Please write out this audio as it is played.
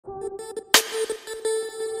ಮಳೆಗಾಲದಲ್ಲಿ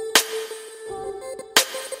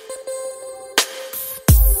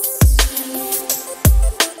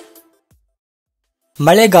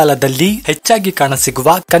ಹೆಚ್ಚಾಗಿ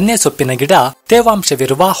ಕಾಣಸಿಗುವ ಕನ್ನೆ ಸೊಪ್ಪಿನ ಗಿಡ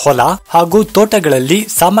ತೇವಾಂಶವಿರುವ ಹೊಲ ಹಾಗೂ ತೋಟಗಳಲ್ಲಿ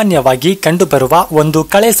ಸಾಮಾನ್ಯವಾಗಿ ಕಂಡುಬರುವ ಒಂದು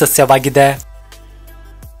ಕಳೆ ಸಸ್ಯವಾಗಿದೆ.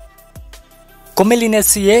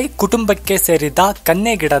 ಕೊಮೆಲಿನೇಸಿಯೇ ಕುಟುಂಬಕ್ಕೆ ಸೇರಿದ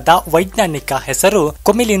ಕನ್ನೆ ಗಿಡದ ವೈಜ್ಞಾನಿಕ ಹೆಸರು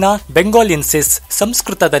ಕೊಮೆಲಿನಾ ಬೆಂಗಾಲೆನ್ಸಿಸ್.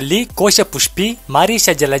 ಸಂಸ್ಕೃತದಲ್ಲಿ ಕೋಶಪುಷ್ಪಿ, ಮಾರೀಷ,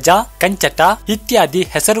 ಜಲಜ, ಕಂಚಟ ಇತ್ಯಾದಿ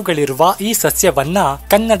ಹೆಸರುಗಳಿರುವ ಈ ಸಸ್ಯವನ್ನ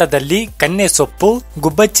ಕನ್ನಡದಲ್ಲಿ ಕನ್ನೆ ಸೊಪ್ಪು,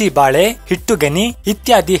 ಗುಬ್ಬಚ್ಚಿ ಬಾಳೆ, ಹಿಟ್ಟುಗನಿ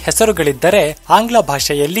ಇತ್ಯಾದಿ ಹೆಸರುಗಳಿದ್ದರೆ ಆಂಗ್ಲ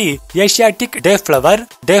ಭಾಷೆಯಲ್ಲಿ ಏಷಿಯಾಟಿಕ್ ಡೇ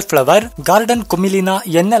ಫ್ಲವರ್, ಗಾರ್ಡನ್ ಕೊಮೆಲಿನಾ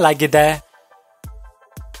ಎನ್ನಲಾಗಿದೆ.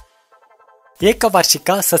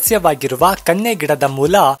 ಏಕವಾರ್ಷಿಕ ಸಸ್ಯವಾಗಿರುವ ಕನ್ನೆ ಗಿಡದ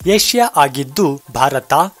ಮೂಲ ಏಷ್ಯಾ ಆಗಿದ್ದು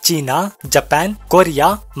Bharat, China, Japan, Korea,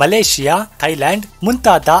 Malaysia, Thailand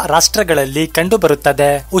ಮುಂತಾದ ರಾಷ್ಟ್ರಗಳಲ್ಲಿ ಕಂಡುಬರುತ್ತದೆ.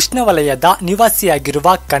 ಉಷ್ಣವಲಯದ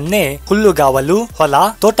ನಿವಾಸಿಯಾಗಿರುವ ಕನ್ನೆ ಹುಲ್ಲುಗಾವಲು, ಹೊಲ,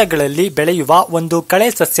 ತೋಟಗಳಲ್ಲಿ ಬೆಳೆಯುವ ಒಂದು ಕಳೆ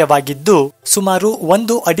ಸಸ್ಯವಾಗಿದ್ದು ಸುಮಾರು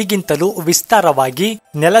 1 ಅಡಿಗಿಂತಲೂ ವಿಸ್ತಾರವಾಗಿ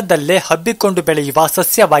ನೆಲದಲ್ಲೇ ಹಬ್ಬಿಕೊಂಡು ಬೆಳೆಯುವ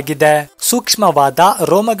ಸಸ್ಯವಾಗಿದೆ. ಸೂಕ್ಷ್ಮವಾದ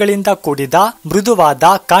ರೋಮಗಳಿಂದ ಕೂಡಿದ ಮೃದುವಾದ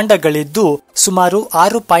ಕಾಂಡಗಳಿದ್ದು ಸುಮಾರು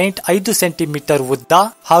 6.5 ಸೆಂಟಿಮೀಟರ್ ಉದ್ದ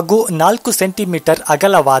ಹಾಗೂ 4 ಸೆಂಟಿಮೀಟರ್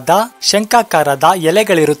ಅಗಲವಾದ ಶಂಖಾಕಾರದ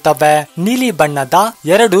ಎಲೆಗಳಿರುತ್ತವೆ. ನೀಲಿ ಬಣ್ಣದ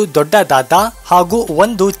 2 ದೊಡ್ಡದಾದ ಹಾಗೂ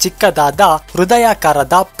 1 ಚಿಕ್ಕದಾದ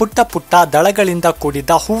ಹೃದಯಾಕಾರದ ಪುಟ್ಟ ಪುಟ್ಟ ದಳಗಳಿಂದ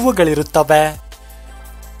ಕೂಡಿದ ಹೂವುಗಳಿರುತ್ತವೆ.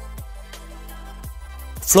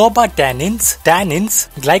 Phlobatannis, Tannins,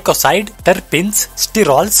 Glycoside, Terpenes,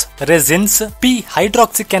 Sterols, Resins,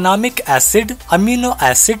 P-hydroxycanamic acid, Amino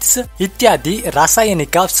acids ಇತ್ಯಾದಿ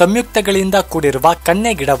ರಾಸಾಯನಿಕ ಸಂಯುಕ್ತಗಳಿಂದ ಕೂಡಿರುವ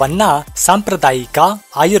ಕನ್ನೆ ಗಿಡವನ್ನ ಸಾಂಪ್ರದಾಯಿಕ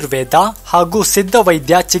ಆಯುರ್ವೇದ ಹಾಗೂ ಸಿದ್ಧ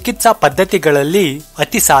ವೈದ್ಯ ಚಿಕಿತ್ಸಾ ಪದ್ಧತಿಗಳಲ್ಲಿ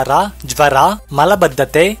ಅತಿಸಾರ, ಜ್ವರ,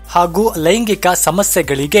 ಮಲಬದ್ಧತೆ ಹಾಗೂ ಲೈಂಗಿಕ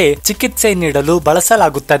ಸಮಸ್ಯೆಗಳಿಗೆ ಚಿಕಿತ್ಸೆ ನೀಡಲು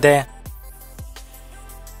ಬಳಸಲಾಗುತ್ತದೆ.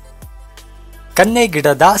 ಕನ್ನೆ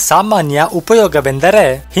ಗಿಡದ ಸಾಮಾನ್ಯ ಉಪಯೋಗವೆಂದರೆ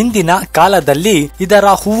ಹಿಂದಿನ ಕಾಲದಲ್ಲಿ ಇದರ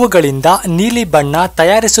ಹೂವುಗಳಿಂದ ನೀಲಿ ಬಣ್ಣ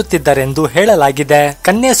ತಯಾರಿಸುತ್ತಿದ್ದರೆಂದು ಹೇಳಲಾಗಿದೆ.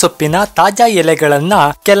 ಕನ್ನೆ ಸೊಪ್ಪಿನ ತಾಜಾ ಎಲೆಗಳನ್ನ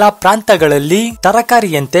ಕೆಲ ಪ್ರಾಂತಗಳಲ್ಲಿ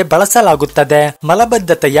ತರಕಾರಿಯಂತೆ ಬಳಸಲಾಗುತ್ತದೆ.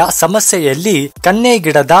 ಮಲಬದ್ಧತೆಯ ಸಮಸ್ಯೆಯಲ್ಲಿ ಕನ್ನೆ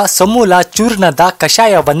ಗಿಡದ ಸಮೂಲ ಚೂರ್ಣದ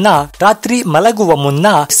ಕಷಾಯವನ್ನ ರಾತ್ರಿ ಮಲಗುವ ಮುನ್ನ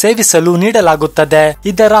ಸೇವಿಸಲು ನೀಡಲಾಗುತ್ತದೆ.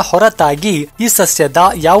 ಇದರ ಹೊರತಾಗಿ ಈ ಸಸ್ಯದ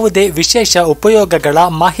ಯಾವುದೇ ವಿಶೇಷ ಉಪಯೋಗಗಳ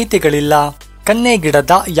ಮಾಹಿತಿಗಳಿಲ್ಲ. ಕನ್ನೆ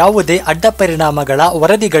ಗಿಡದ ಯಾವುದೇ ಅಡ್ಡ ಪರಿಣಾಮಗಳ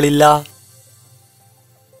ವರದಿಗಳಿಲ್ಲ.